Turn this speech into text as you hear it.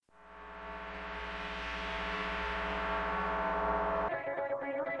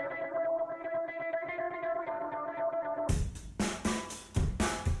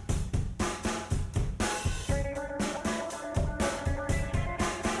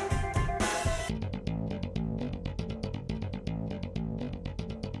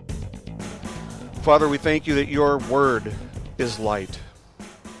Father, we thank you that your word is light.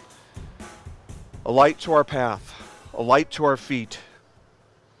 A light to our path, a light to our feet.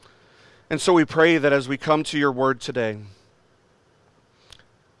 And so we pray that as we come to your word today,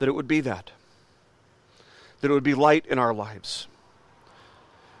 that it would be that it would be light in our lives,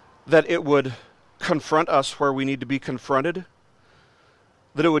 that it would confront us where we need to be confronted,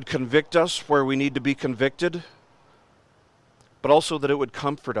 that it would convict us where we need to be convicted, but also that it would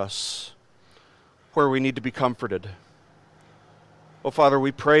comfort us where we need to be comforted. Oh, Father,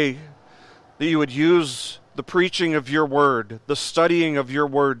 we pray that you would use the preaching of your word, the studying of your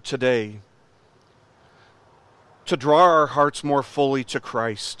word today, to draw our hearts more fully to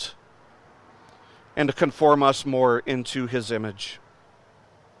Christ and to conform us more into his image.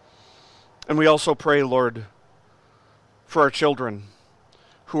 And we also pray, Lord, for our children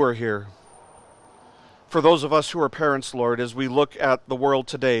who are here. For those of us who are parents, Lord, as we look at the world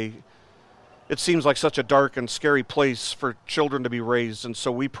today, it seems like such a dark and scary place for children to be raised. And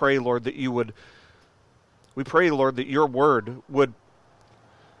so we pray, Lord, that your word would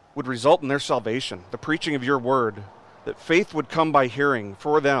result in their salvation, the preaching of your word, that faith would come by hearing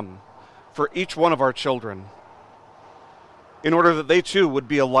for them, for each one of our children, in order that they too would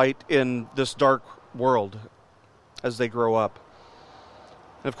be a light in this dark world as they grow up.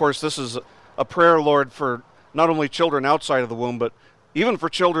 And of course, this is a prayer, Lord, for not only children outside of the womb, but even for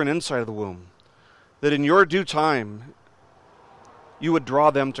children inside of the womb, that in your due time, you would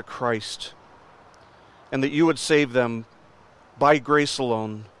draw them to Christ, and that you would save them by grace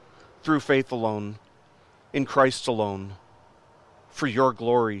alone, through faith alone, in Christ alone, for your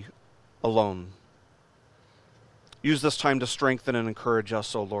glory alone. Use this time to strengthen and encourage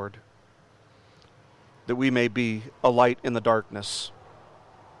us, O Lord, that we may be a light in the darkness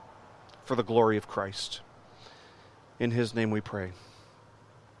for the glory of Christ. In his name we pray.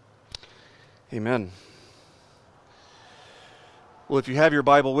 Amen. Well, if you have your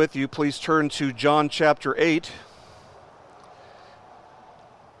Bible with you, please turn to John chapter 8.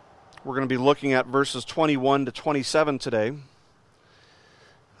 We're going to be looking at verses 21 to 27 today.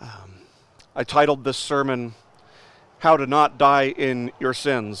 I titled this sermon, How to Not Die in Your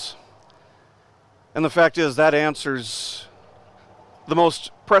Sins. And the fact is, that answers the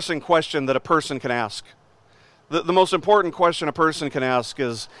most pressing question that a person can ask. The most important question a person can ask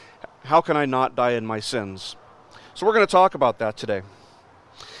is, how can I not die in my sins? So we're going to talk about that today.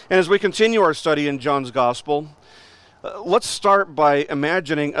 And as we continue our study in John's Gospel, let's start by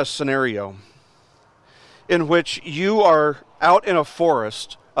imagining a scenario in which you are out in a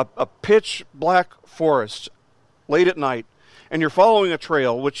forest, a pitch black forest, late at night, and you're following a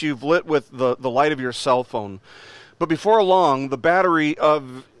trail which you've lit with the light of your cell phone. But before long, the battery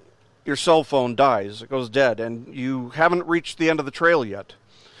of your cell phone dies. It goes dead, and you haven't reached the end of the trail yet.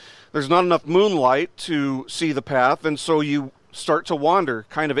 There's not enough moonlight to see the path, and so you start to wander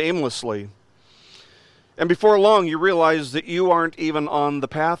kind of aimlessly. And before long, you realize that you aren't even on the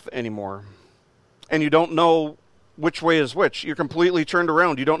path anymore. And you don't know which way is which. You're completely turned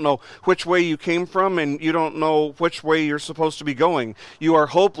around. You don't know which way you came from, and you don't know which way you're supposed to be going. You are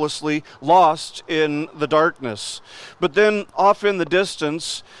hopelessly lost in the darkness. But then, off in the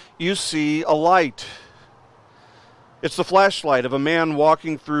distance, you see a light. It's the flashlight of a man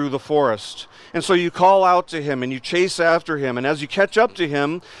walking through the forest. And so you call out to him and you chase after him. And as you catch up to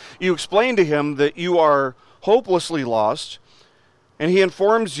him, you explain to him that you are hopelessly lost. And he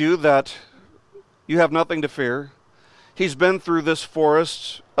informs you that you have nothing to fear. He's been through this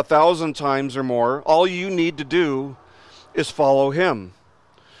forest 1,000 times or more. All you need to do is follow him.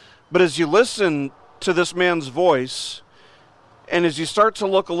 But as you listen to this man's voice, and as you start to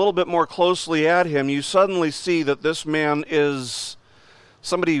look a little bit more closely at him, you suddenly see that this man is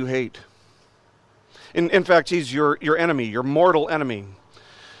somebody you hate. In fact, he's your enemy, your mortal enemy.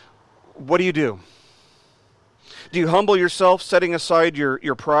 What do? Do you humble yourself, setting aside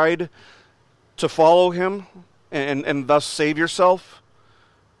your pride to follow him and thus save yourself?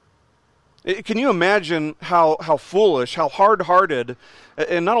 Can you imagine how foolish, how hard-hearted,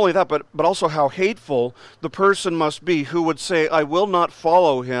 and not only that, but also how hateful the person must be who would say, I will not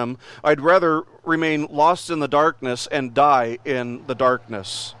follow him. I'd rather remain lost in the darkness and die in the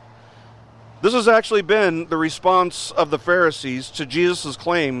darkness. This has actually been the response of the Pharisees to Jesus'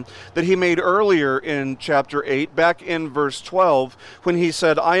 claim that he made earlier in chapter 8, back in verse 12, when he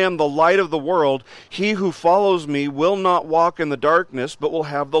said, I am the light of the world. He who follows me will not walk in the darkness, but will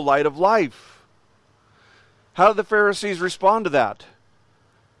have the light of life. How did the Pharisees respond to that?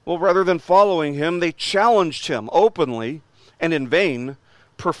 Well, rather than following him, they challenged him openly and in vain,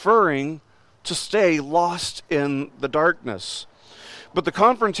 preferring to stay lost in the darkness. But the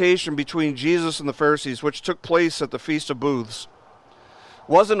confrontation between Jesus and the Pharisees, which took place at the Feast of Booths,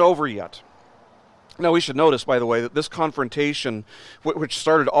 wasn't over yet. Now, we should notice, by the way, that this confrontation, which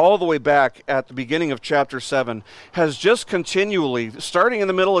started all the way back at the beginning of chapter 7, has just continually, starting in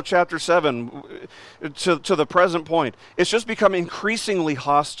the middle of chapter 7 to the present point, it's just become increasingly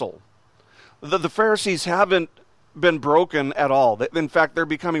hostile. The Pharisees haven't been broken at all. In fact, they're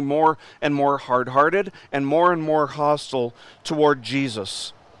becoming more and more hard-hearted and more hostile toward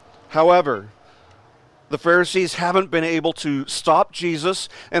Jesus. However, the Pharisees haven't been able to stop Jesus,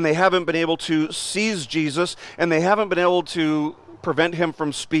 and they haven't been able to seize Jesus, and they haven't been able to prevent him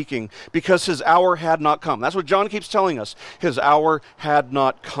from speaking because his hour had not come. That's what John keeps telling us. His hour had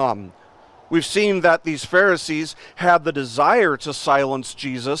not come. We've seen that these Pharisees had the desire to silence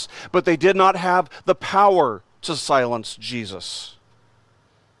Jesus, but they did not have the power to silence Jesus.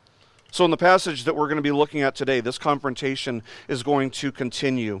 So in the passage that we're going to be looking at today, this confrontation is going to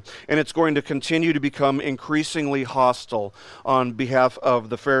continue, and it's going to continue to become increasingly hostile on behalf of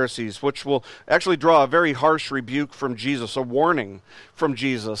the Pharisees, which will actually draw a very harsh rebuke from Jesus, a warning from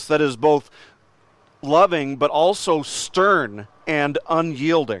Jesus that is both loving but also stern and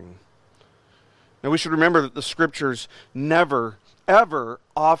unyielding. Now we should remember that the Scriptures never, ever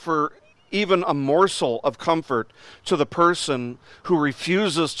offer even a morsel of comfort to the person who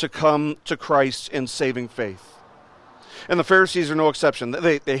refuses to come to Christ in saving faith. And the Pharisees are no exception.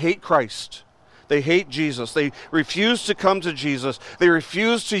 They hate Christ. They hate Jesus. They refuse to come to Jesus. They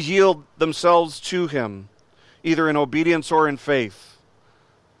refuse to yield themselves to him, either in obedience or in faith.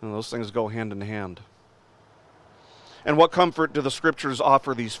 And those things go hand in hand. And what comfort do the Scriptures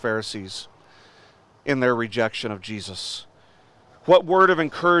offer these Pharisees in their rejection of Jesus? What word of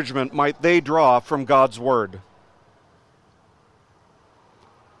encouragement might they draw from God's word?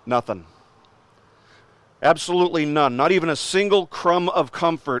 Nothing. Absolutely none. Not even a single crumb of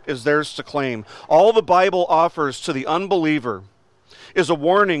comfort is theirs to claim. All the Bible offers to the unbeliever is a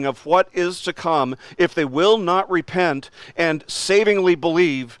warning of what is to come if they will not repent and savingly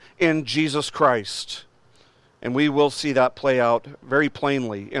believe in Jesus Christ. And we will see that play out very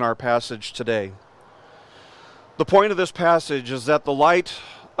plainly in our passage today. The point of this passage is that the light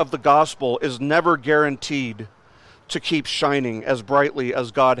of the gospel is never guaranteed to keep shining as brightly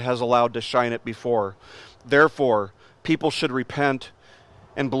as God has allowed to shine it before. Therefore, people should repent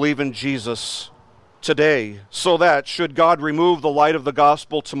and believe in Jesus today, so that, should God remove the light of the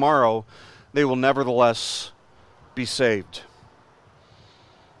gospel tomorrow, they will nevertheless be saved.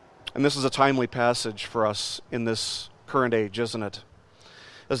 And this is a timely passage for us in this current age, isn't it?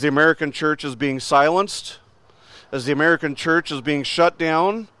 As the American church is being silenced, as the American church is being shut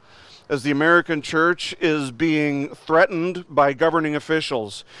down, as the American church is being threatened by governing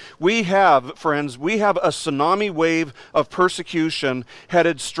officials, we have, friends, a tsunami wave of persecution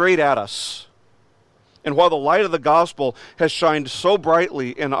headed straight at us. And while the light of the gospel has shined so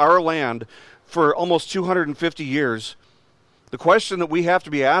brightly in our land for almost 250 years, the question that we have to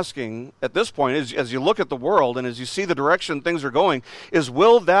be asking at this point is, as you look at the world and as you see the direction things are going, is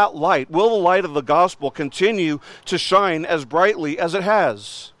will the light of the gospel continue to shine as brightly as it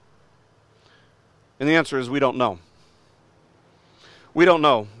has? And the answer is we don't know. We don't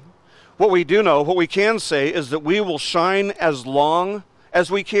know. What we do know, what we can say, is that we will shine as long as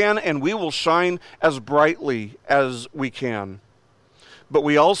we can, and we will shine as brightly as we can. But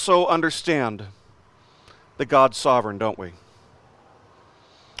we also understand that God's sovereign, don't we?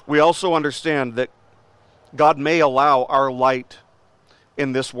 We also understand that God may allow our light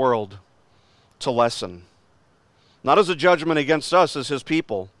in this world to lessen. Not as a judgment against us as his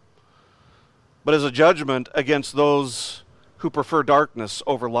people, but as a judgment against those who prefer darkness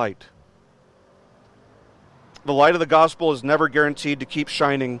over light. The light of the gospel is never guaranteed to keep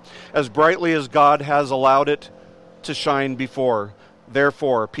shining as brightly as God has allowed it to shine before.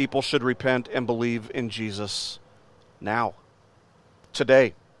 Therefore, people should repent and believe in Jesus now,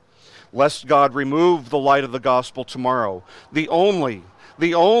 today, lest God remove the light of the gospel tomorrow. The only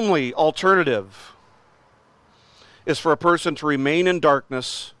alternative is for a person to remain in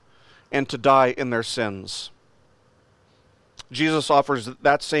darkness and to die in their sins. Jesus offers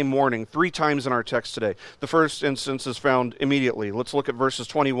that same warning 3 times in our text today. The first instance is found immediately. Let's look at verses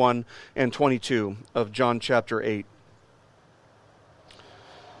 21 and 22 of John chapter 8.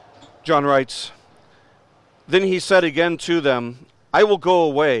 John writes, "Then he said again to them, I will go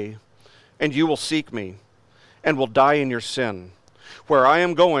away, and you will seek me, and will die in your sin. Where I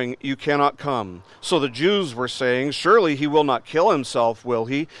am going, you cannot come." So the Jews were saying, "Surely he will not kill himself, will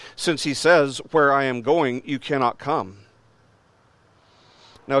he? Since he says, where I am going, you cannot come."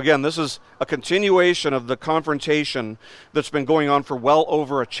 Now again, this is a continuation of the confrontation that's been going on for well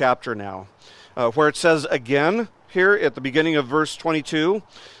over a chapter now, where it says again here at the beginning of verse 22,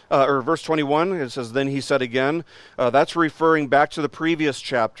 or verse 21, it says, then he said again. That's referring back to the previous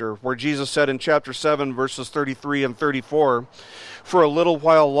chapter, where Jesus said in chapter 7, verses 33 and 34, for a little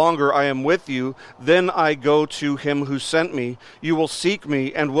while longer I am with you, then I go to him who sent me. You will seek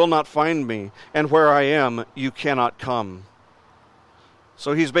me and will not find me, and where I am, you cannot come.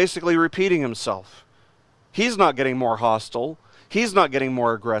 So he's basically repeating himself. He's not getting more hostile. He's not getting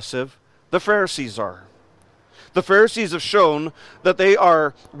more aggressive. The Pharisees are. The Pharisees have shown that they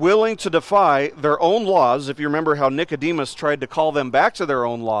are willing to defy their own laws. If you remember how Nicodemus tried to call them back to their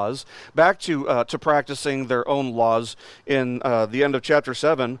own laws, back to practicing their own laws in the end of chapter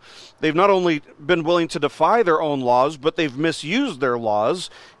 7, they've not only been willing to defy their own laws, but they've misused their laws.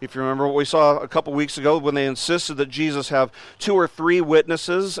 If you remember what we saw a couple weeks ago when they insisted that Jesus have 2 or 3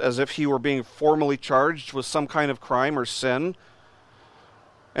 witnesses as if he were being formally charged with some kind of crime or sin.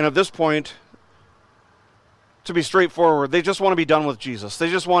 And at this point, to be straightforward, they just want to be done with Jesus. They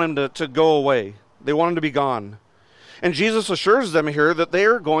just want him to go away. They want him to be gone. And Jesus assures them here that they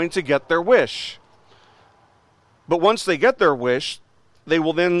are going to get their wish. But once they get their wish, they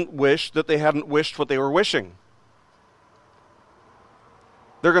will then wish that they hadn't wished what they were wishing.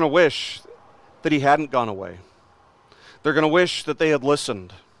 They're going to wish that he hadn't gone away. They're going to wish that they had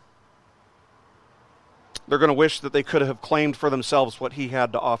listened. They're going to wish that they could have claimed for themselves what he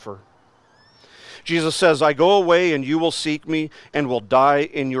had to offer. Jesus says, I go away and you will seek me and will die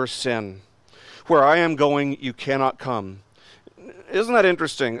in your sin. Where I am going, you cannot come. Isn't that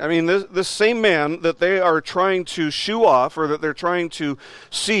interesting? I mean, this same man that they are trying to shoo off, or that they're trying to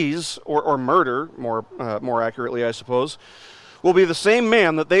seize or murder, more accurately, I suppose, will be the same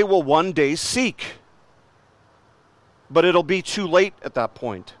man that they will one day seek. But it'll be too late at that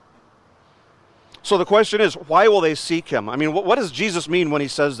point. So the question is, why will they seek him? I mean, what does Jesus mean when he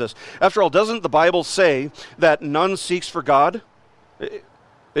says this? After all, doesn't the Bible say that none seeks for God?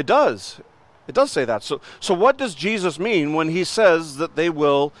 It does. It does say that. So what does Jesus mean when he says that they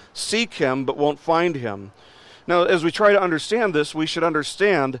will seek him but won't find him? Now, as we try to understand this, we should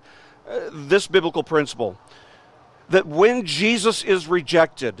understand this biblical principle, that when Jesus is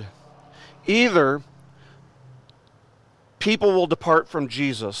rejected, either people will depart from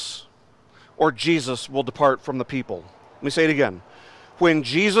Jesus, or Jesus will depart from the people. Let me say it again. When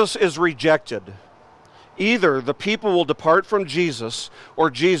Jesus is rejected, either the people will depart from Jesus,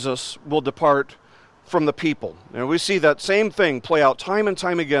 or Jesus will depart from the people. And we see that same thing play out time and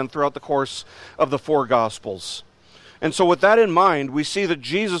time again throughout the course of the 4 Gospels. And so with that in mind, we see that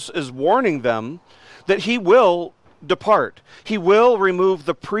Jesus is warning them that he will depart. He will remove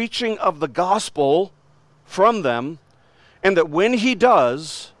the preaching of the gospel from them, and that when he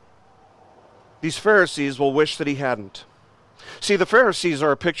does, these Pharisees will wish that he hadn't. See, the Pharisees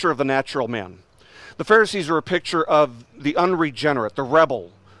are a picture of the natural man. The Pharisees are a picture of the unregenerate, the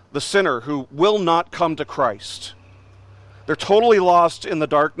rebel, the sinner who will not come to Christ. They're totally lost in the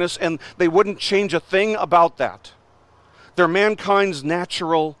darkness, and they wouldn't change a thing about that. They're mankind's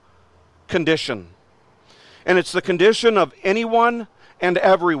natural condition. And it's the condition of anyone and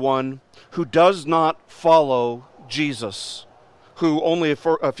everyone who does not follow Jesus, who only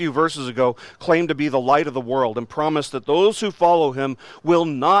a few verses ago claimed to be the light of the world and promised that those who follow him will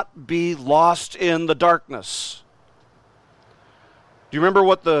not be lost in the darkness. Do you remember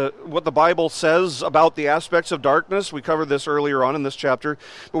what the Bible says about the aspects of darkness? We covered this earlier on in this chapter,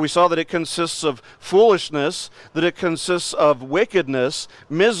 but we saw that it consists of foolishness, that it consists of wickedness,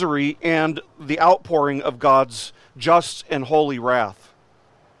 misery, and the outpouring of God's just and holy wrath.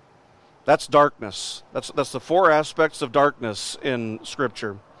 That's darkness. That's the 4 aspects of darkness in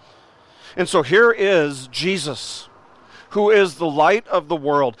Scripture. And so here is Jesus, who is the light of the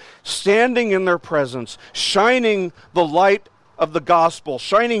world, standing in their presence, shining the light of the gospel,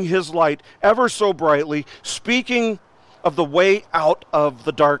 shining his light ever so brightly, speaking of the way out of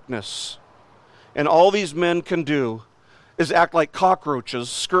the darkness. And all these men can do is act like cockroaches,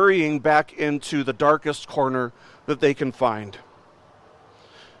 scurrying back into the darkest corner that they can find.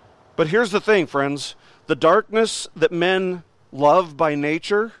 But here's the thing, friends. The darkness that men love by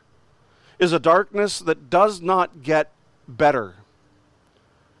nature is a darkness that does not get better.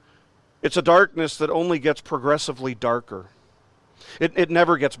 It's a darkness that only gets progressively darker. It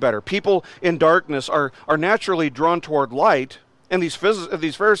never gets better. People in darkness are naturally drawn toward light, and these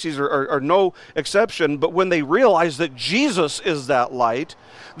Pharisees are no exception, but when they realize that Jesus is that light,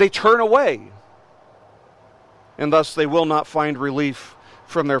 they turn away. And thus they will not find relief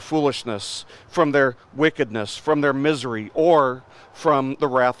from their foolishness, from their wickedness, from their misery, or from the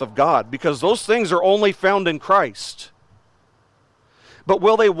wrath of God, because those things are only found in Christ. But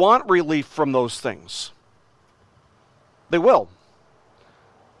will they want relief from those things? They will,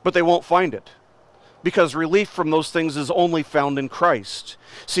 but they won't find it, because relief from those things is only found in Christ.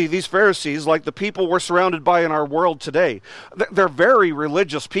 See, these Pharisees, like the people we're surrounded by in our world today, they're very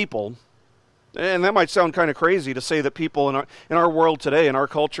religious people. And that might sound kind of crazy to say that people in our world today, in our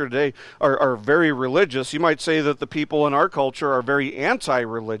culture today, are very religious. You might say that the people in our culture are very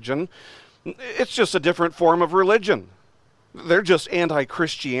anti-religion. It's just a different form of religion. They're just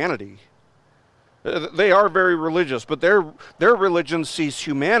anti-Christianity. They are very religious, but their religion sees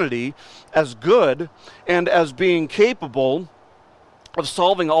humanity as good and as being capable of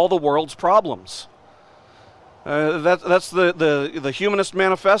solving all the world's problems. That's the Humanist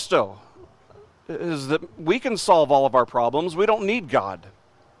Manifesto, is that we can solve all of our problems. We don't need God.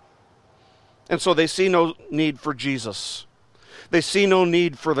 And so they see no need for Jesus. They see no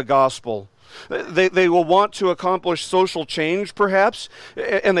need for the gospel. They will want to accomplish social change, perhaps,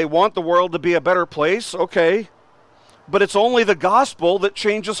 and they want the world to be a better place, okay. But it's only the gospel that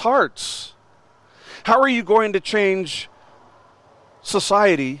changes hearts. How are you going to change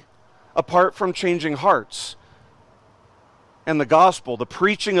society apart from changing hearts? And the gospel, the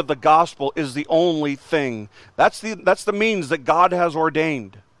preaching of the gospel, is the only thing. That's the means that God has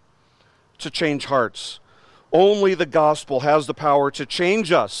ordained to change hearts. Only the gospel has the power to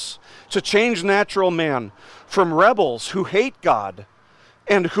change us, to change natural man from rebels who hate God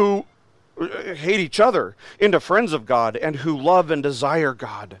and who hate each other into friends of God, and who love and desire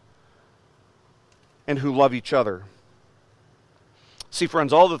God and who love each other. See,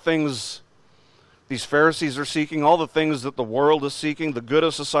 friends, all the things these Pharisees are seeking, all the things that the world is seeking, the good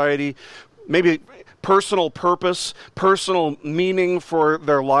of society, maybe personal purpose, personal meaning for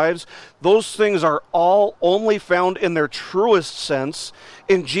their lives, those things are all only found in their truest sense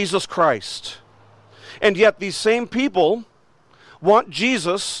in Jesus Christ. And yet these same people want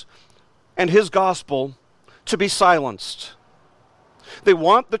Jesus and his gospel to be silenced. They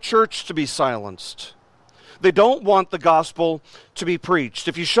want the church to be silenced. They don't want the gospel to be preached.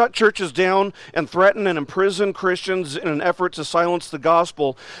 If you shut churches down and threaten and imprison Christians in an effort to silence the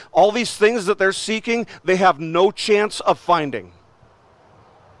gospel, all these things that they're seeking, they have no chance of finding,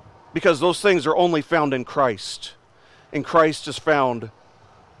 because those things are only found in Christ. And Christ is found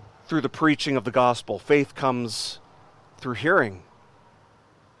through the preaching of the gospel. Faith comes through hearing.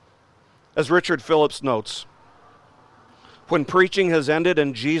 As Richard Phillips notes, when preaching has ended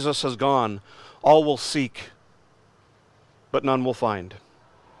and Jesus has gone, all will seek, but none will find.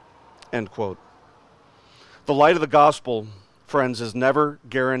 End quote. The light of the gospel, friends, is never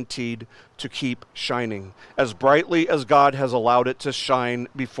guaranteed to keep shining as brightly as God has allowed it to shine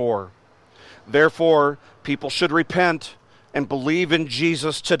before. Therefore, people should repent and believe in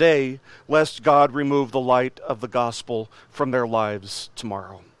Jesus today, lest God remove the light of the gospel from their lives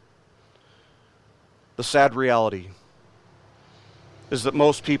tomorrow. The sad reality is that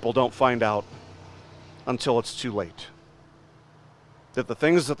most people don't find out until it's too late. That the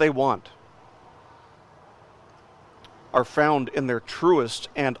things that they want are found in their truest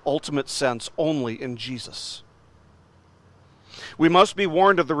and ultimate sense only in Jesus. We must be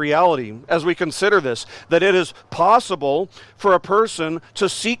warned of the reality, as we consider this, that it is possible for a person to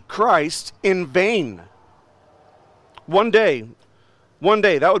seek Christ in vain. One day,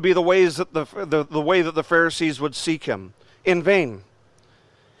 that would be the way that the Pharisees would seek him, in vain.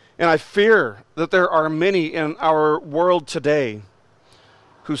 And I fear that there are many in our world today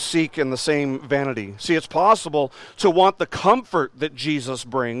who seek in the same vanity. See, it's possible to want the comfort that Jesus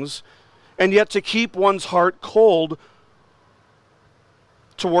brings, and yet to keep one's heart cold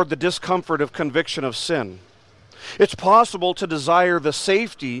toward the discomfort of conviction of sin. It's possible to desire the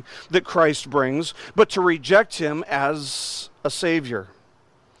safety that Christ brings, but to reject him as a Savior.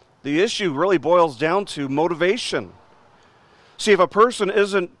 The issue really boils down to motivation. See, if a person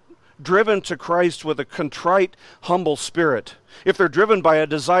isn't driven to Christ with a contrite, humble spirit, if they're driven by a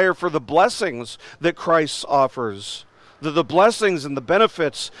desire for the blessings that Christ offers, the blessings and the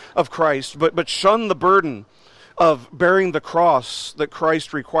benefits of Christ, but shun the burden of bearing the cross that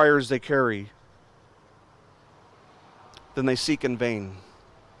Christ requires they carry, then they seek in vain.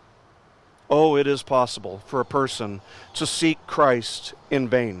 Oh, it is possible for a person to seek Christ in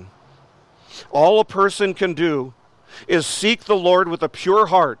vain. All a person can do is seek the Lord with a pure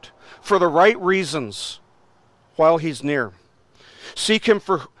heart for the right reasons while he's near. Seek him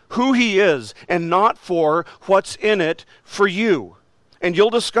for who he is and not for what's in it for you And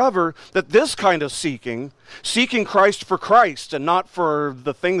you'll discover that this kind of seeking Christ for Christ and not for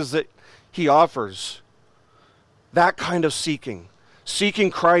the things that he offers, that kind of seeking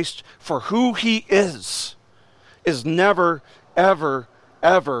Christ for who he is never, ever,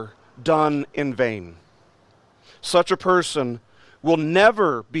 ever done in vain. Such a person will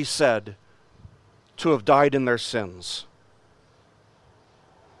never be said to have died in their sins.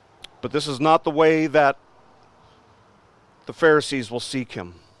 But this is not the way that the Pharisees will seek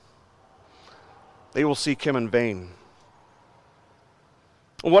him. They will seek him in vain.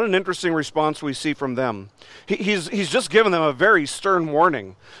 What an interesting response we see from them. He's just given them a very stern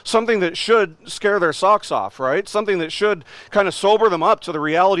warning, something that should scare their socks off, right? Something that should kind of sober them up to the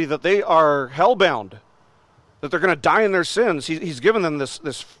reality that they are hellbound, that they're going to die in their sins. He's given them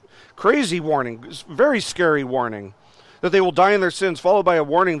this crazy warning, this very scary warning, that they will die in their sins, followed by a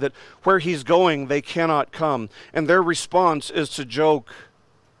warning that where he's going, they cannot come. And their response is to joke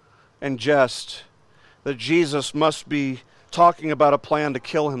and jest that Jesus must be talking about a plan to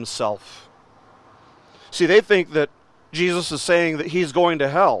kill himself. See, they think that Jesus is saying that he's going to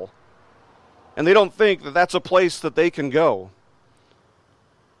hell, and they don't think that that's a place that they can go.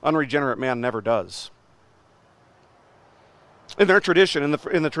 Unregenerate man never does. In their tradition,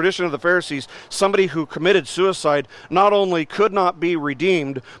 in the tradition of the Pharisees, somebody who committed suicide not only could not be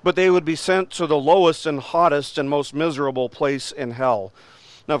redeemed, but they would be sent to the lowest and hottest and most miserable place in hell.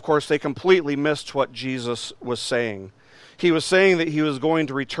 Now, of course, they completely missed what Jesus was saying. He was saying that he was going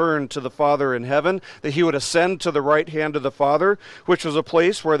to return to the Father in heaven, that he would ascend to the right hand of the Father, which was a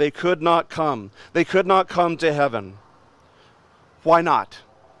place where they could not come. They could not come to heaven. Why not?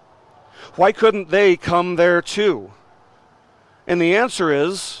 Why couldn't they come there too? And the answer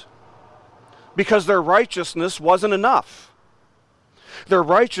is because their righteousness wasn't enough. Their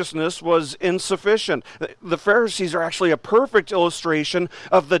righteousness was insufficient. The Pharisees are actually a perfect illustration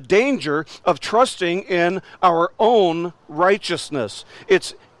of the danger of trusting in our own righteousness.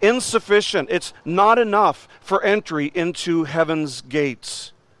 It's insufficient. It's not enough for entry into heaven's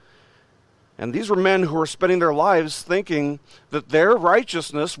gates. And these were men who were spending their lives thinking that their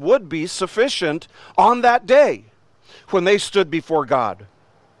righteousness would be sufficient on that day when they stood before God.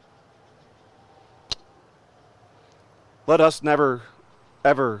 Let us never,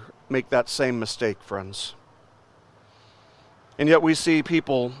 ever make that same mistake, friends. And yet we see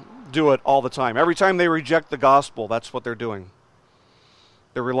people do it all the time. Every time they reject the gospel, that's what they're doing.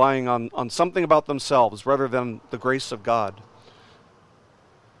 They're relying on something about themselves rather than the grace of God.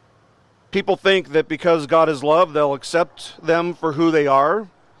 People think that because God is love, they'll accept them for who they are,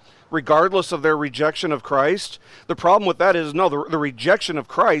 regardless of their rejection of Christ. The problem with that is, no, the rejection of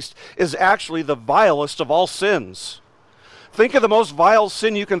Christ is actually the vilest of all sins. Think of the most vile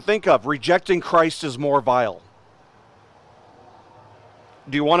sin you can think of. Rejecting Christ is more vile.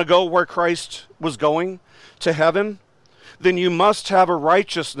 Do you want to go where Christ was going, to heaven? Then you must have a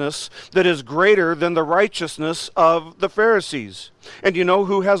righteousness that is greater than the righteousness of the Pharisees. And you know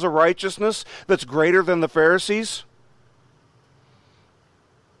who has a righteousness that's greater than the Pharisees?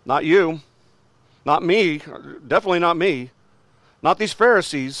 Not you, not me, definitely not me, not these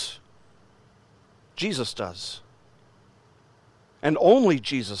Pharisees. Jesus does. And only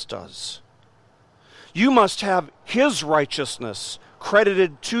Jesus does. You must have his righteousness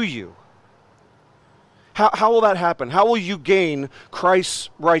credited to you. How will that happen? How will you gain Christ's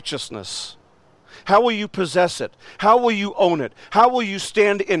righteousness? How will you possess it? How will you own it? How will you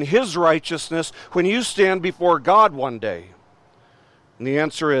stand in his righteousness when you stand before God one day? And the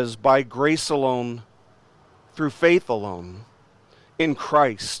answer is by grace alone, through faith alone, in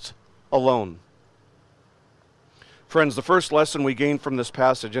Christ alone. Friends, the first lesson we gain from this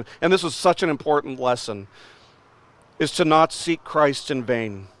passage, and this is such an important lesson, is to not seek Christ in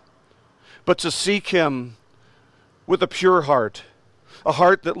vain, but to seek him with a pure heart, a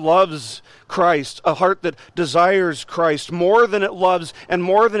heart that loves Christ, a heart that desires Christ more than it loves and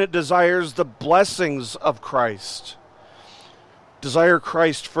more than it desires the blessings of Christ. Desire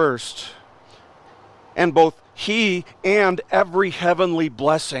Christ first, and both he and every heavenly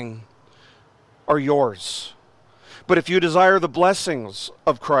blessing are yours. But if you desire the blessings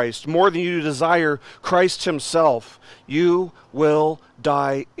of Christ more than you desire Christ himself, you will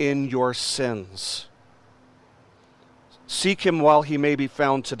die in your sins. Seek him while he may be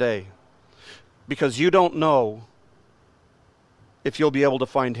found today, because you don't know if you'll be able to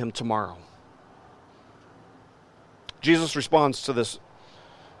find him tomorrow. Jesus responds to this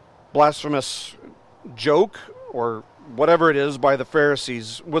blasphemous joke, or whatever it is, by the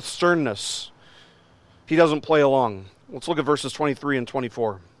Pharisees with sternness. He doesn't play along. Let's look at verses 23 and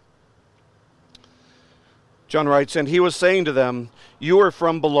 24. John writes, "And he was saying to them, 'You are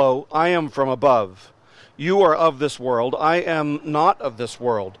from below, I am from above. You are of this world, I am not of this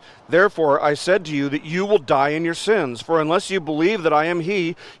world. Therefore I said to you that you will die in your sins. For unless you believe that I am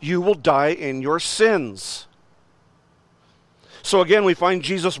he, you will die in your sins.'" So again, we find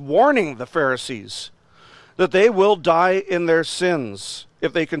Jesus warning the Pharisees that they will die in their sins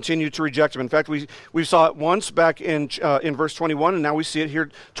if they continue to reject him. In fact, we saw it once back in verse 21, and now we see it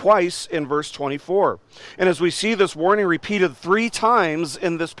here twice in verse 24. And as we see this warning repeated 3 times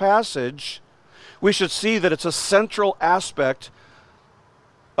in this passage, we should see that it's a central aspect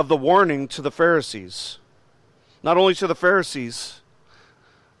of the warning to the Pharisees. Not only to the Pharisees,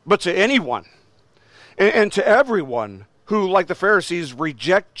 but to anyone and to everyone who, like the Pharisees,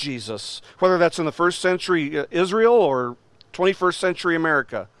 reject Jesus, whether that's in the first century Israel or 21st century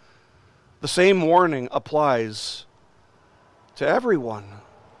America. The same warning applies to everyone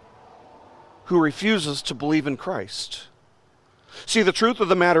who refuses to believe in Christ. See, the truth of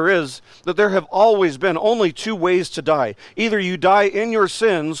the matter is that there have always been only 2 ways to die. Either you die in your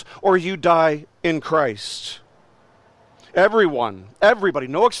sins or you die in Christ. Everyone, everybody,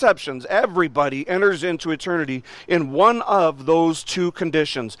 no exceptions, everybody enters into eternity in one of those 2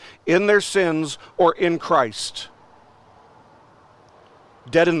 conditions, in their sins or in Christ.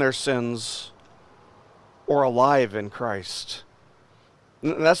 Dead in their sins or alive in Christ.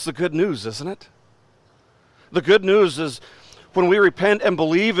 That's the good news, isn't it? The good news is when we repent and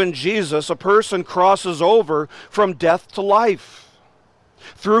believe in Jesus, a person crosses over from death to life.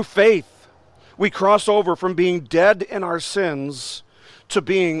 Through faith, we cross over from being dead in our sins to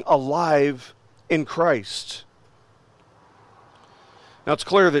being alive in Christ. Now it's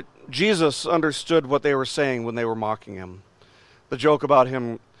clear that Jesus understood what they were saying when they were mocking him. The joke about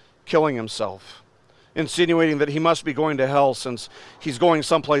him killing himself, insinuating that he must be going to hell since he's going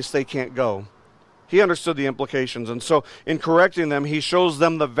someplace they can't go. He understood the implications, and so in correcting them, he shows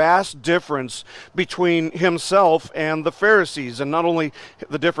them the vast difference between himself and the Pharisees, and not only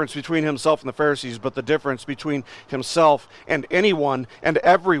the difference between himself and the Pharisees, but the difference between himself and anyone and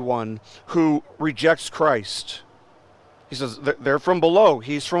everyone who rejects Christ. He says, they're from below,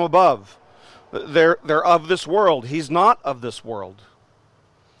 he's from above. They're of this world, he's not of this world.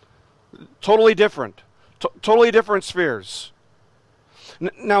 Totally different. Totally different spheres.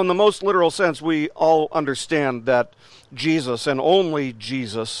 Now, in the most literal sense, we all understand that Jesus, and only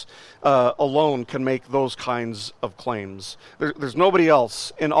Jesus alone, can make those kinds of claims. There's nobody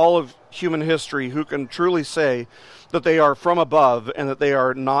else in all of human history who can truly say that they are from above and that they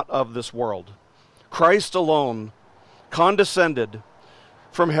are not of this world. Christ alone condescended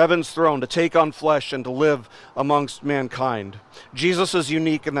from heaven's throne to take on flesh and to live amongst mankind. Jesus is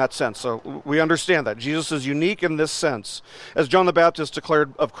unique in that sense. So we understand that. Jesus is unique in this sense. As John the Baptist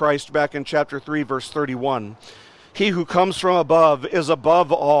declared of Christ back in chapter 3, verse 31, "He who comes from above is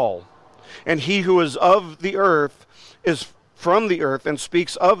above all, and he who is of the earth is from the earth and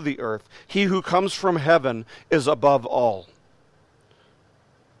speaks of the earth. He who comes from heaven is above all."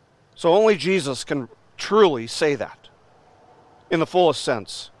 So only Jesus can truly say that in the fullest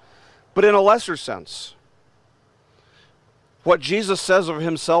sense. But in a lesser sense, what Jesus says of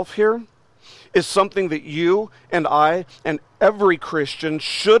himself here is something that you and I and every Christian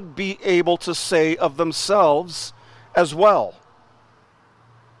should be able to say of themselves as well.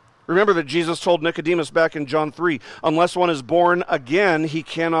 Remember that Jesus told Nicodemus back in John 3, unless one is born again, he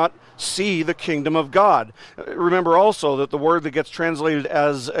cannot see the kingdom of God. Remember also that the word that gets translated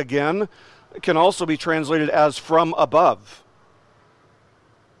as again can also be translated as from above.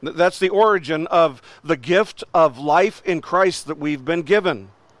 That's the origin of the gift of life in Christ that we've been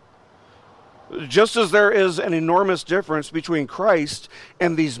given. Just as there is an enormous difference between Christ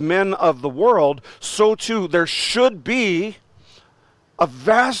and these men of the world, so too there should be a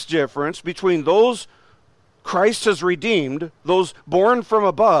vast difference between those Christ has redeemed, those born from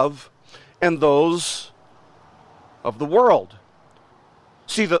above, and those of the world.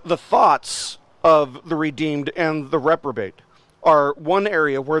 See, the thoughts of the redeemed and the reprobate are one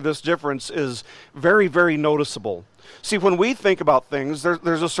area where this difference is very, very noticeable. See, when we think about things,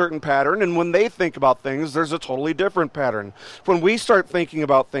 there's a certain pattern, and when they think about things, there's a totally different pattern. When we start thinking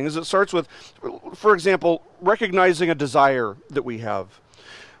about things, it starts with, for example, recognizing a desire that we have.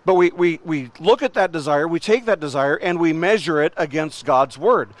 But we look at that desire, we take that desire, and we measure it against God's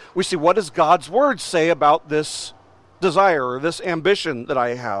Word. We see, what does God's Word say about this desire or this ambition that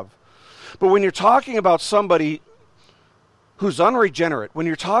I have? But when you're talking about somebody who's unregenerate, when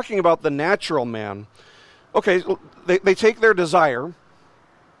you're talking about the natural man, okay, they take their desire,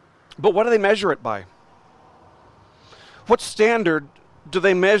 but what do they measure it by? What standard do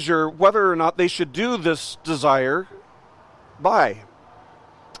they measure whether or not they should do this desire by?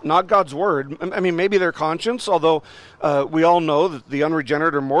 Not God's word. I mean, maybe their conscience, although we all know that the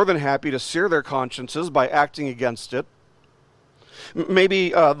unregenerate are more than happy to sear their consciences by acting against it. Maybe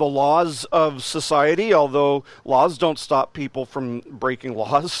the laws of society, although laws don't stop people from breaking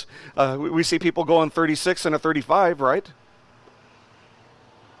laws. We see people going 36 and a 35, right?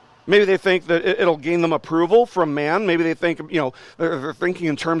 Maybe they think that it'll gain them approval from man. Maybe they think, they're thinking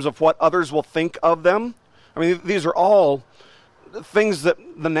in terms of what others will think of them. I mean, these are all things that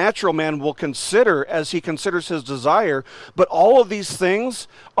the natural man will consider as he considers his desire, but all of these things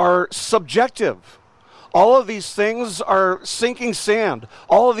are subjective. All of these things are sinking sand.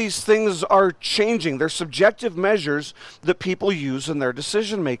 All of these things are changing. They're subjective measures that people use in their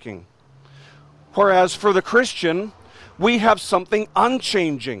decision making. Whereas for the Christian, we have something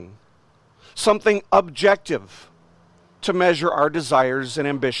unchanging, something objective to measure our desires and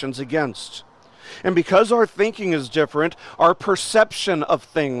ambitions against. And because our thinking is different, our perception of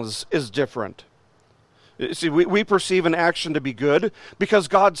things is different. See, we perceive an action to be good because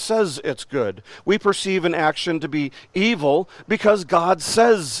God says it's good. We perceive an action to be evil because God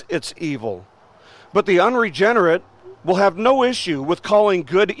says it's evil. But the unregenerate will have no issue with calling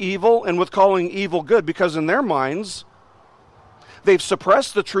good evil and with calling evil good, because in their minds, they've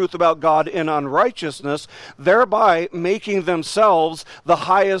suppressed the truth about God in unrighteousness, thereby making themselves the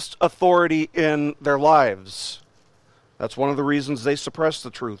highest authority in their lives. That's one of the reasons they suppress the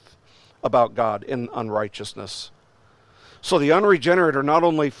truth about God in unrighteousness. So the unregenerate are not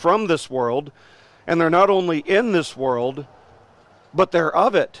only from this world, and they're not only in this world, but they're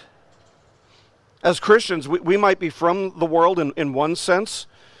of it. As Christians, we might be from the world in one sense.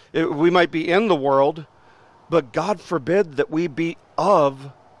 We might be in the world, but God forbid that we be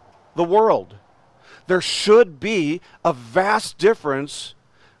of the world. There should be a vast difference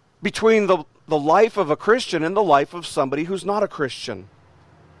between the life of a Christian and the life of somebody who's not a Christian.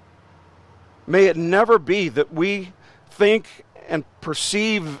 May it never be that we think and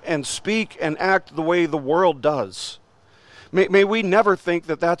perceive and speak and act the way the world does. May we never think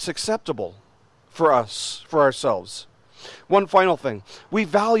that that's acceptable for us, for ourselves. One final thing. We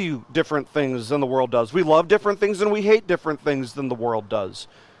value different things than the world does. We love different things and we hate different things than the world does.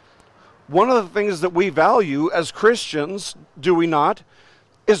 One of the things that we value as Christians, do we not,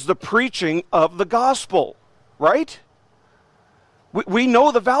 is the preaching of the gospel, right? We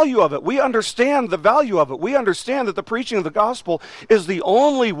know the value of it. We understand the value of it. We understand that the preaching of the gospel is the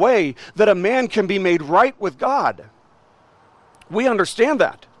only way that a man can be made right with God. We understand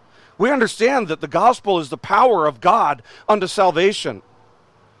that. We understand that the gospel is the power of God unto salvation.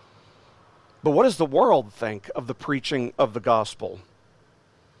 But what does the world think of the preaching of the gospel?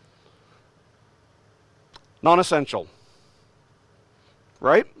 Non-essential.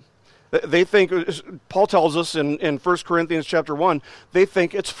 Right? They think, Paul tells us in 1 Corinthians chapter 1, they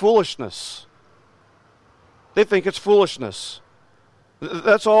think it's foolishness. They think it's foolishness.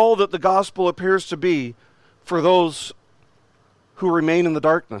 That's all that the gospel appears to be for those who remain in the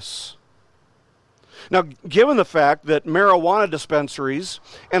darkness. Now, given the fact that marijuana dispensaries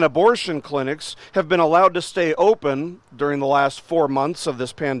and abortion clinics have been allowed to stay open during the last 4 months of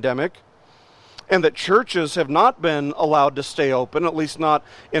this pandemic, and that churches have not been allowed to stay open, at least not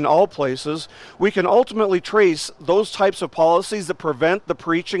in all places, we can ultimately trace those types of policies that prevent the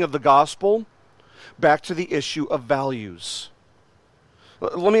preaching of the gospel back to the issue of values.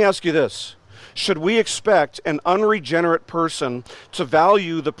 Let me ask you this. Should we expect an unregenerate person to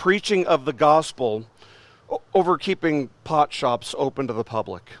value the preaching of the gospel over keeping pot shops open to the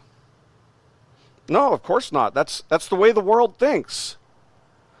public? No, of course not. That's the way the world thinks.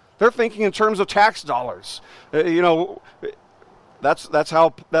 They're thinking in terms of tax dollars. That's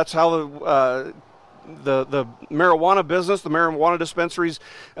how the marijuana business, the marijuana dispensaries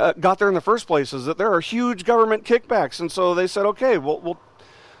got there in the first place, is that there are huge government kickbacks, and so they said, okay, we'll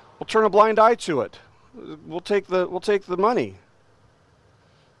turn a blind eye to it. We'll take the money.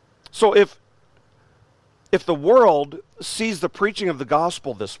 So if the world sees the preaching of the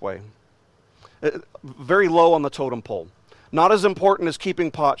gospel this way, very low on the totem pole, not as important as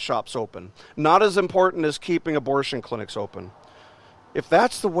keeping pot shops open, not as important as keeping abortion clinics open, if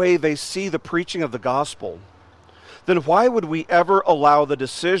that's the way they see the preaching of the gospel, then why would we ever allow the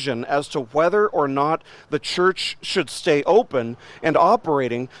decision as to whether or not the church should stay open and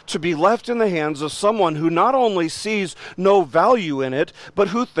operating to be left in the hands of someone who not only sees no value in it, but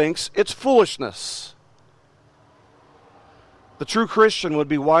who thinks it's foolishness? The true Christian would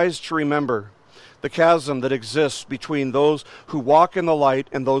be wise to remember the chasm that exists between those who walk in the light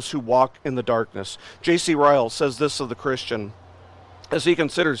and those who walk in the darkness. J.C. Ryle says this of the Christian: as he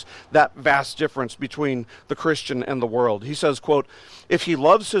considers that vast difference between the Christian and the world. He says, quote, "If he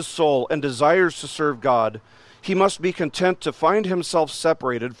loves his soul and desires to serve God, he must be content to find himself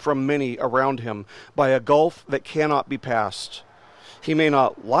separated from many around him by a gulf that cannot be passed. He may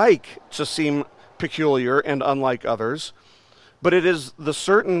not like to seem peculiar and unlike others, but it is the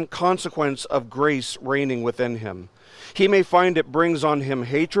certain consequence of grace reigning within him. He may find it brings on him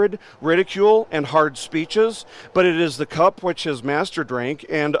hatred, ridicule, and hard speeches, but it is the cup which his master drank,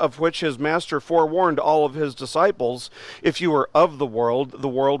 and of which his master forewarned all of his disciples. If you were of the world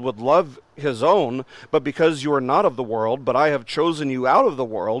would love his own, but because you are not of the world, but I have chosen you out of the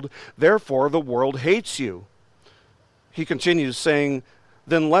world, therefore the world hates you." He continues saying,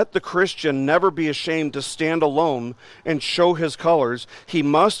 "Then let the Christian never be ashamed to stand alone and show his colors. He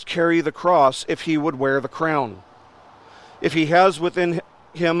must carry the cross if he would wear the crown. If he has within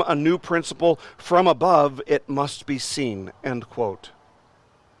him a new principle from above, it must be seen." End quote.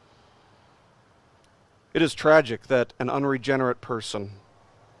 It is tragic that an unregenerate person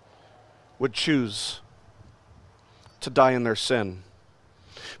would choose to die in their sin.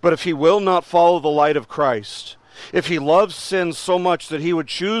 But if he will not follow the light of Christ, if he loves sin so much that he would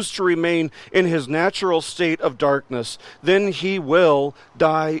choose to remain in his natural state of darkness, then he will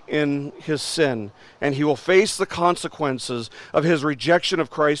die in his sin, and he will face the consequences of his rejection of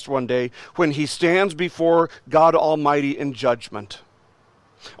Christ one day when he stands before God Almighty in judgment.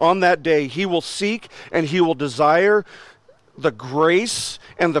 On that day, he will seek and he will desire the grace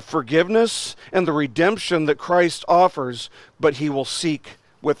and the forgiveness and the redemption that Christ offers, but he will seek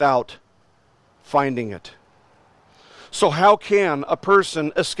without finding it. So how can a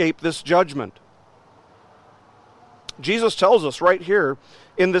person escape this judgment? Jesus tells us right here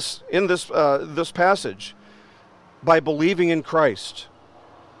in this passage, by believing in Christ.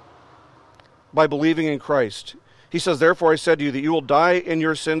 By believing in Christ. He says, "Therefore I said to you that you will die in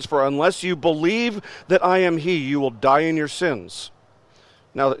your sins, for unless you believe that I am he, you will die in your sins."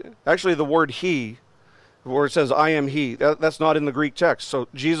 Now, actually the word he, where it says, "I am he," that's not in the Greek text. So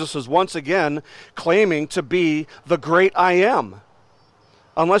Jesus is once again claiming to be the great I am.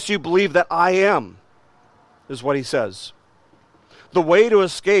 Unless you believe that I am, is what he says. The way to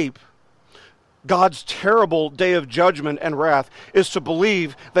escape God's terrible day of judgment and wrath is to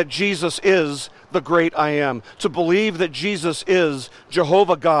believe that Jesus is the great I am, to believe that Jesus is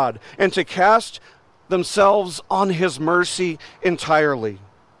Jehovah God, and to cast themselves on his mercy entirely.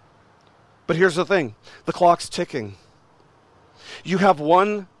 But here's the thing, the clock's ticking. You have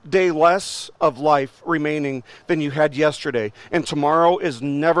one day less of life remaining than you had yesterday, and tomorrow is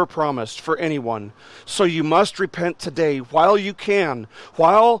never promised for anyone. So you must repent today while you can,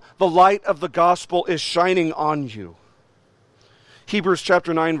 while the light of the gospel is shining on you. Hebrews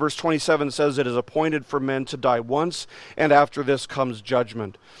chapter 9 verse 27 says it is appointed for men to die once, and after this comes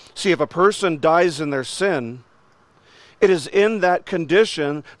judgment. See, if a person dies in their sin, it is in that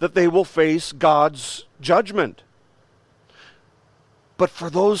condition that they will face God's judgment. But for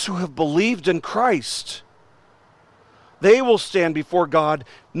those who have believed in Christ, they will stand before God,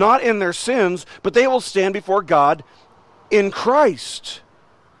 not in their sins, but they will stand before God in Christ,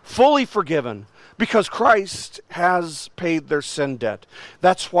 fully forgiven, because Christ has paid their sin debt.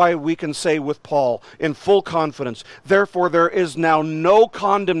 That's why we can say with Paul in full confidence, "Therefore there is now no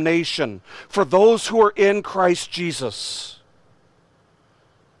condemnation for those who are in Christ Jesus."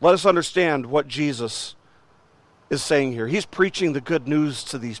 Let us understand what Jesus is saying here. He's preaching the good news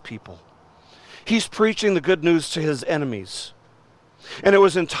to these people. He's preaching the good news to his enemies. And it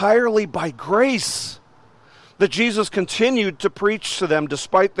was entirely by grace that Jesus continued to preach to them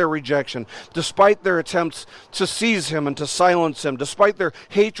despite their rejection, despite their attempts to seize him and to silence him, despite their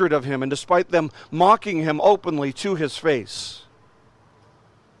hatred of him, and despite them mocking him openly to his face.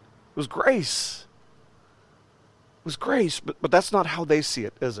 It was grace. It was grace, but that's not how they see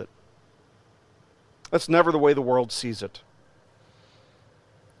it, is it? That's never the way the world sees it.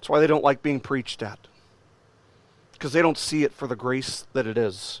 That's why they don't like being preached at, because they don't see it for the grace that it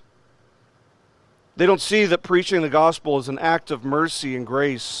is. They don't see that preaching the gospel is an act of mercy and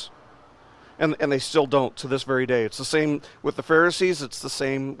grace, and they still don't to this very day. It's the same with the Pharisees, it's the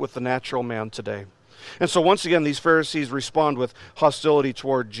same with the natural man today. And so once again, these Pharisees respond with hostility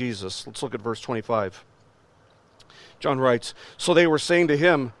toward Jesus. Let's look at verse 25. John writes, "So they were saying to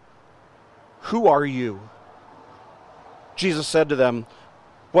him, 'Who are you?' Jesus said to them,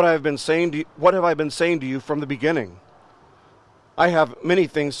 What have I been saying to you from the beginning? I have many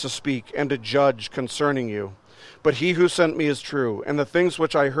things to speak and to judge concerning you. But he who sent me is true, and the things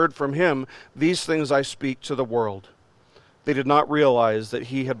which I heard from him, these things I speak to the world." They did not realize that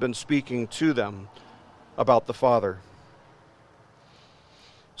he had been speaking to them about the Father.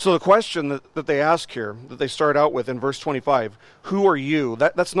 So the question that they ask here, that they start out with in verse 25, who are you?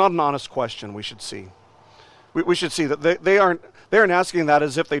 That's not an honest question, we should see. We should see that they aren't asking that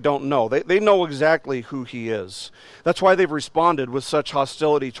as if they don't know. They know exactly who he is. That's why they've responded with such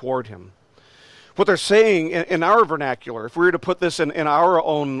hostility toward him. What they're saying in our vernacular, if we were to put this in our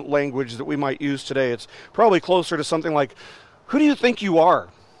own language that we might use today, it's probably closer to something like, who do you think you are?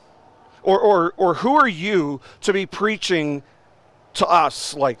 Or who are you to be preaching to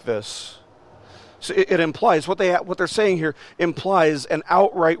us like this? So it implies, what they're saying here implies an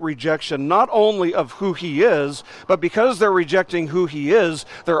outright rejection, not only of who he is, but because they're rejecting who he is,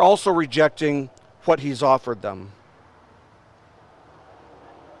 they're also rejecting what he's offered them.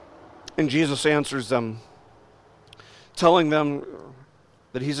 And Jesus answers them, telling them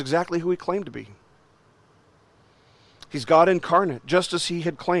that he's exactly who he claimed to be. He's God incarnate, just as he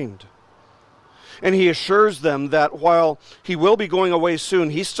had claimed. And he assures them that while he will be going away soon,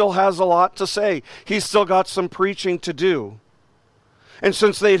 he still has a lot to say. He's still got some preaching to do. And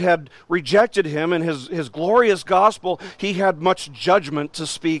since they had rejected him and his glorious gospel, he had much judgment to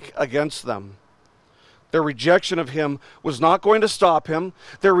speak against them. Their rejection of him was not going to stop him.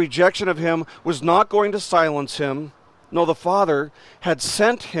 Their rejection of him was not going to silence him. No, the Father had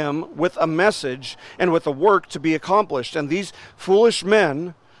sent him with a message and with a work to be accomplished. And these foolish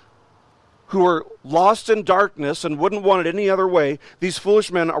men who were lost in darkness and wouldn't want it any other way, these foolish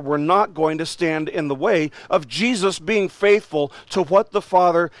men were not going to stand in the way of Jesus being faithful to what the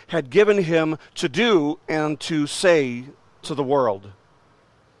Father had given him to do and to say to the world.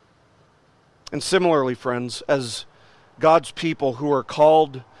 And similarly, friends, as God's people who are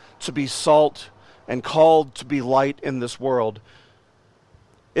called to be salt and called to be light in this world,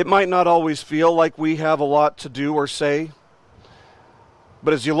 it might not always feel like we have a lot to do or say,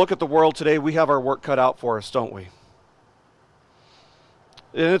 but as you look at the world today, we have our work cut out for us, don't we?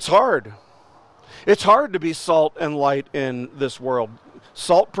 And it's hard. It's hard to be salt and light in this world.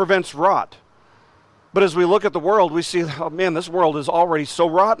 Salt prevents rot. But as we look at the world, we see, oh man, this world is already so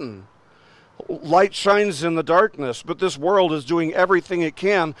rotten. Light shines in the darkness, but this world is doing everything it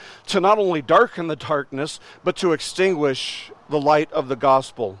can to not only darken the darkness, but to extinguish the light of the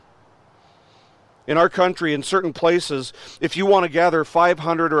gospel. In our country, in certain places, if you want to gather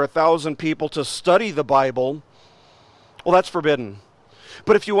 500 or 1,000 people to study the Bible, well, that's forbidden.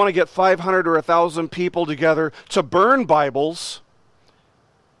 But if you want to get 500 or 1,000 people together to burn Bibles,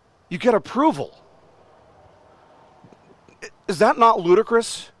 you get approval. Is that not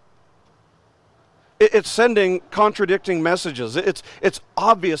ludicrous? It's sending contradicting messages. It's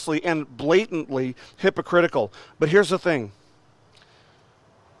obviously and blatantly hypocritical. But here's the thing.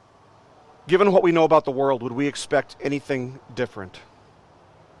 Given what we know about the world, would we expect anything different?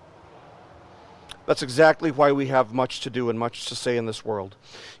 That's exactly why we have much to do and much to say in this world,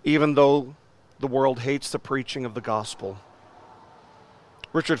 even though the world hates the preaching of the gospel.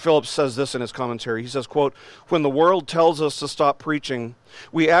 Richard Phillips says this in his commentary. He says, quote, "When the world tells us to stop preaching,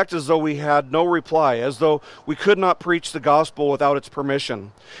 we act as though we had no reply, as though we could not preach the gospel without its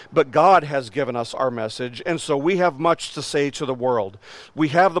permission. But God has given us our message, and so we have much to say to the world. We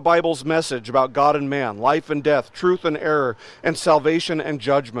have the Bible's message about God and man, life and death, truth and error, and salvation and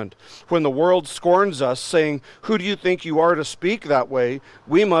judgment. When the world scorns us, saying, 'Who do you think you are to speak that way?'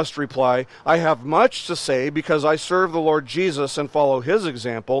 we must reply, 'I have much to say because I serve the Lord Jesus and follow his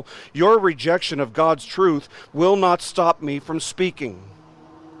example. Your rejection of God's truth will not stop me from speaking.'"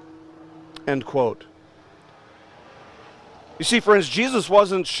 End quote. You see, friends, Jesus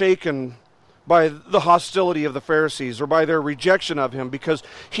wasn't shaken by the hostility of the Pharisees or by their rejection of him because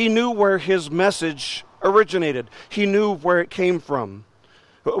he knew where his message originated. He knew where it came from.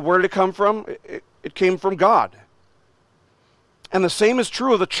 Where did it come from? It came from God. And the same is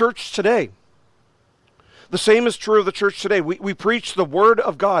true of the church today. The same is true of the church today. We preach the Word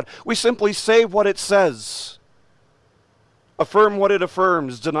of God. We simply say what it says. Affirm what it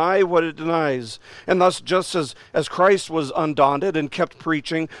affirms, deny what it denies. And thus, just as Christ was undaunted and kept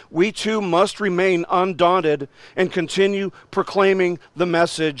preaching, we too must remain undaunted and continue proclaiming the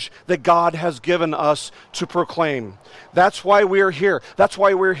message that God has given us to proclaim. That's why we are here. That's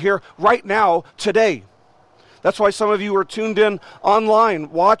why we're here right now, today. That's why some of you are tuned in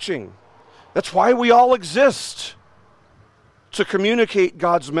online, watching. That's why we all exist, to communicate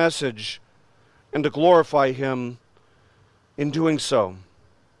God's message and to glorify him in doing so.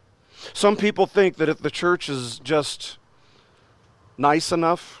 Some people think that if the church is just nice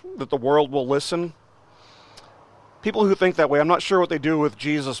enough, that the world will listen. People who think that way, I'm not sure what they do with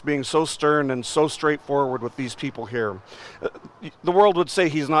Jesus being so stern and so straightforward with these people here. The world would say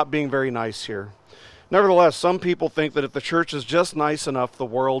he's not being very nice here. Nevertheless, some people think that if the church is just nice enough, the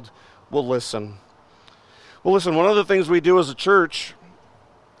world will listen. Well, listen, one of the things we do as a church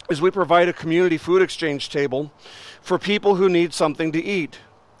is we provide a community food exchange table for people who need something to eat.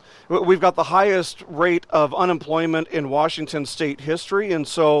 We've got the highest rate of unemployment in Washington state history, and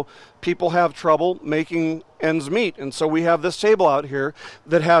so people have trouble making ends meet. And so we have this table out here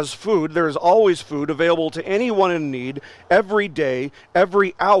that has food. There is always food available to anyone in need every day,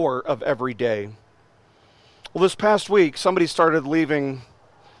 every hour of every day. Well, this past week, somebody started leaving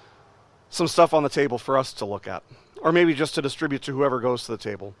some stuff on the table for us to look at, or maybe just to distribute to whoever goes to the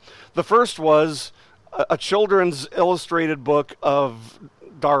table. The first was a children's illustrated book of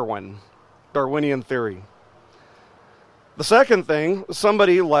Darwinian theory. The second thing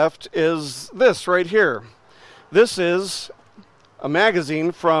somebody left is this right here. This is a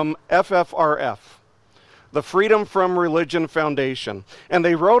magazine from FFRF, the Freedom from Religion Foundation. And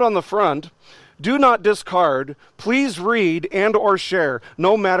they wrote on the front, "Do not discard, please read and or share,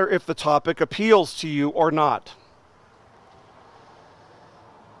 no matter if the topic appeals to you or not."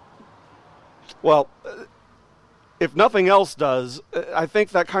 Well, if nothing else does, I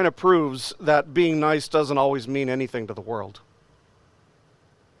think that kind of proves that being nice doesn't always mean anything to the world.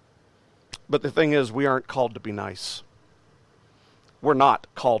 But the thing is, we aren't called to be nice. We're not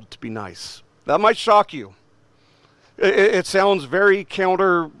called to be nice. That might shock you. It sounds very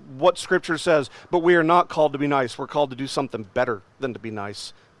counter what Scripture says, but we are not called to be nice. We're called to do something better than to be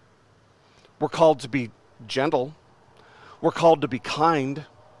nice. We're called to be gentle. We're called to be kind.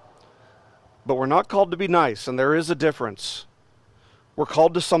 But we're not called to be nice, and there is a difference. We're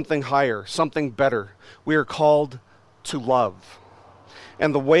called to something higher, something better. We are called to love.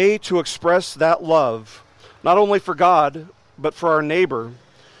 And the way to express that love, not only for God, but for our neighbor,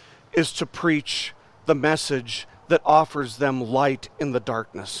 is to preach the message that offers them light in the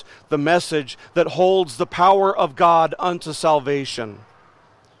darkness, the message that holds the power of God unto salvation,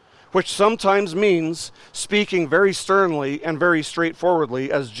 which sometimes means speaking very sternly and very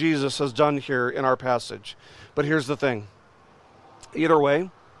straightforwardly, as Jesus has done here in our passage. But here's the thing. Either way,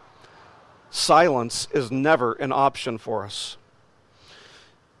 silence is never an option for us.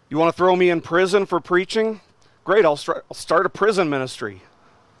 You want to throw me in prison for preaching? Great, I'll start a prison ministry.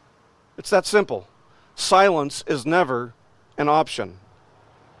 It's that simple. Silence is never an option.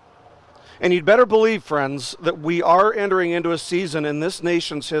 And you'd better believe, friends, that we are entering into a season in this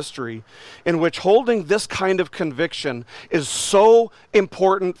nation's history in which holding this kind of conviction is so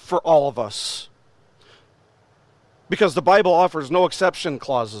important for all of us. Because the Bible offers no exception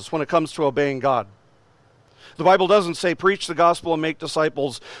clauses when it comes to obeying God. The Bible doesn't say preach the gospel and make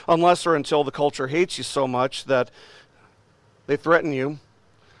disciples unless or until the culture hates you so much that they threaten you,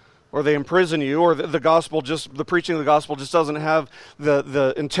 or they imprison you, or the preaching of the gospel just doesn't have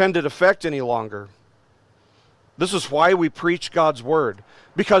the intended effect any longer. This is why we preach God's word,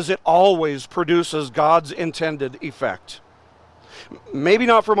 because it always produces God's intended effect. Maybe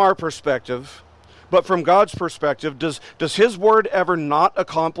not from our perspective, but from God's perspective. Does his word ever not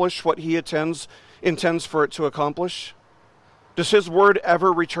accomplish what he intends for it to accomplish? Does his word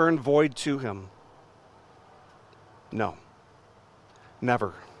ever return void to him? No.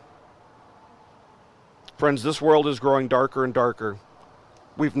 Never. Friends, this world is growing darker and darker.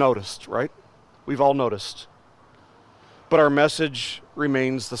 We've noticed, right? We've all noticed. But our message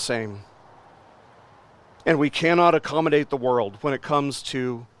remains the same. And we cannot accommodate the world when it comes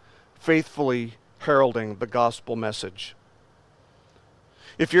to faithfully heralding the gospel message.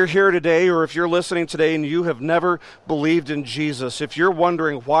 If you're here today, or if you're listening today and you have never believed in Jesus, if you're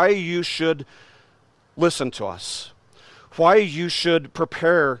wondering why you should listen to us, why you should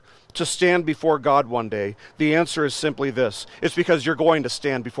prepare to stand before God one day, the answer is simply this. It's because you're going to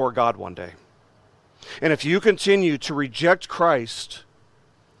stand before God one day. And if you continue to reject Christ,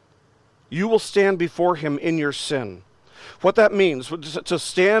 you will stand before him in your sin. What that means, to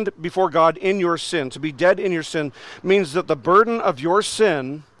stand before God in your sin, to be dead in your sin, means that the burden of your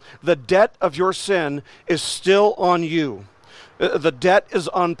sin, the debt of your sin, is still on you. The debt is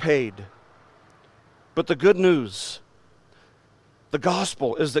unpaid. But the good news, the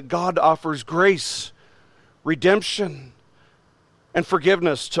gospel, is that God offers grace, redemption, and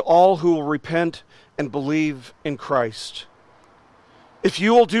forgiveness to all who will repent and believe in Christ. If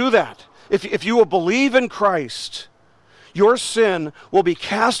you will do that, if you will believe in Christ, your sin will be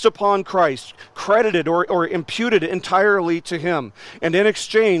cast upon Christ, credited or imputed entirely to him. And in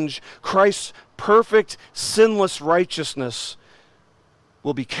exchange, Christ's perfect, sinless righteousness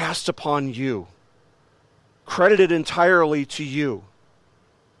will be cast upon you, credited entirely to you.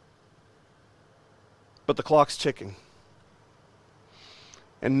 But the clock's ticking.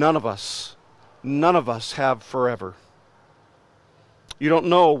 And none of us none of us have forever. You don't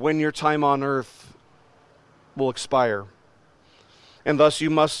know when your time on earth will expire. And thus you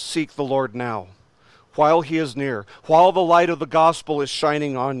must seek the Lord now, while he is near, while the light of the gospel is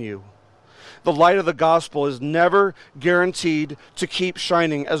shining on you. The light of the gospel is never guaranteed to keep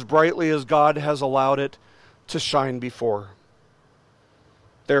shining as brightly as God has allowed it to shine before.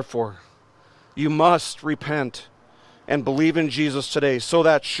 Therefore, you must repent and believe in Jesus today, so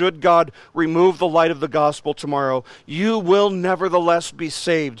that should God remove the light of the gospel tomorrow, you will nevertheless be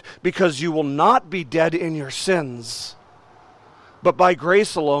saved, because you will not be dead in your sins, but by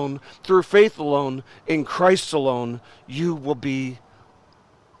grace alone, through faith alone, in Christ alone, you will be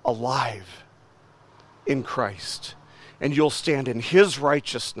alive in Christ, and you'll stand in his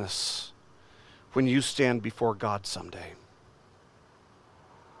righteousness when you stand before God someday.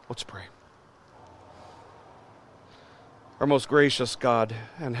 Let's pray. Our most gracious God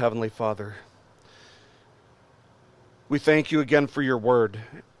and Heavenly Father, we thank you again for your word,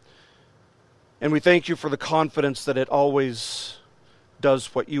 and we thank you for the confidence that it always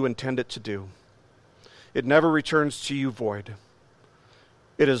does what you intend it to do. It never returns to you void.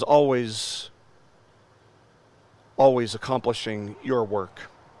 It is always accomplishing your work.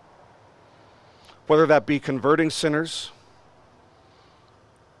 Whether that be converting sinners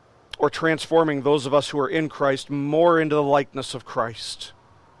or transforming those of us who are in Christ more into the likeness of Christ.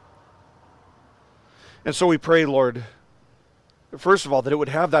 And so we pray, Lord, first of all, that it would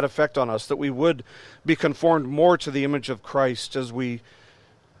have that effect on us, that we would be conformed more to the image of Christ as we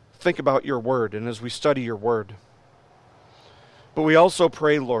think about your word and as we study your word. But we also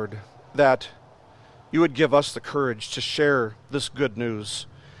pray, Lord, that you would give us the courage to share this good news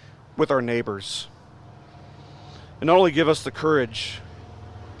with our neighbors. And not only give us the courage,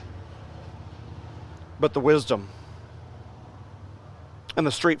 but the wisdom and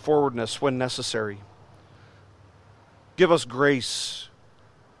the straightforwardness when necessary. Give us grace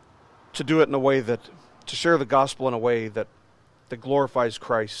to do it in a way to share the gospel in a way that glorifies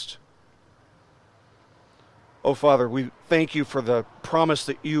Christ. Oh, Father, we thank you for the promise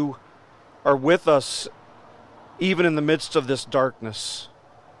that you are with us even in the midst of this darkness.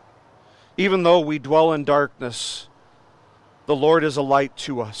 Even though we dwell in darkness, the Lord is a light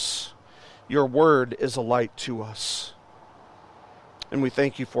to us. Your word is a light to us. And we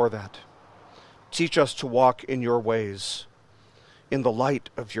thank you for that. Teach us to walk in your ways, in the light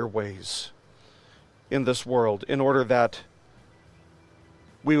of your ways in this world, in order that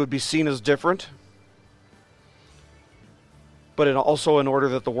we would be seen as different, but also in order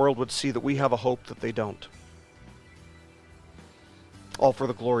that the world would see that we have a hope that they don't. All for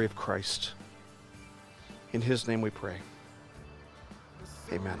the glory of Christ. In his name we pray.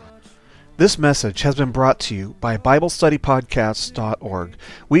 Amen. This message has been brought to you by BibleStudyPodcasts.org.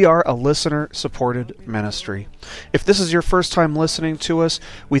 We are a listener-supported ministry. If this is your first time listening to us,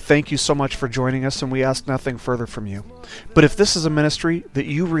 we thank you so much for joining us, and we ask nothing further from you. But if this is a ministry that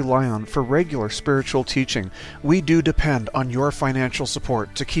you rely on for regular spiritual teaching, we do depend on your financial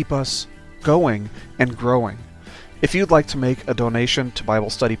support to keep us going and growing. If you'd like to make a donation to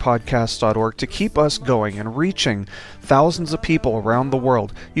BibleStudyPodcasts.org to keep us going and reaching thousands of people around the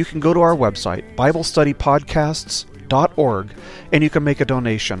world, you can go to our website, BibleStudyPodcasts.org, and you can make a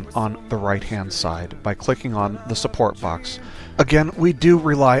donation on the right-hand side by clicking on the support box. Again, we do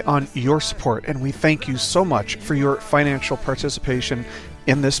rely on your support, and we thank you so much for your financial participation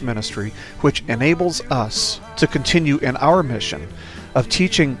in this ministry, which enables us to continue in our mission of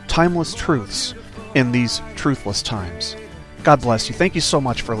teaching timeless truths in these truthless times. God bless you. Thank you so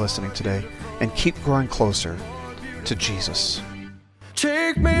much for listening today, and keep growing closer to Jesus.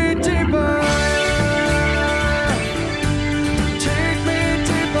 Take me deeper.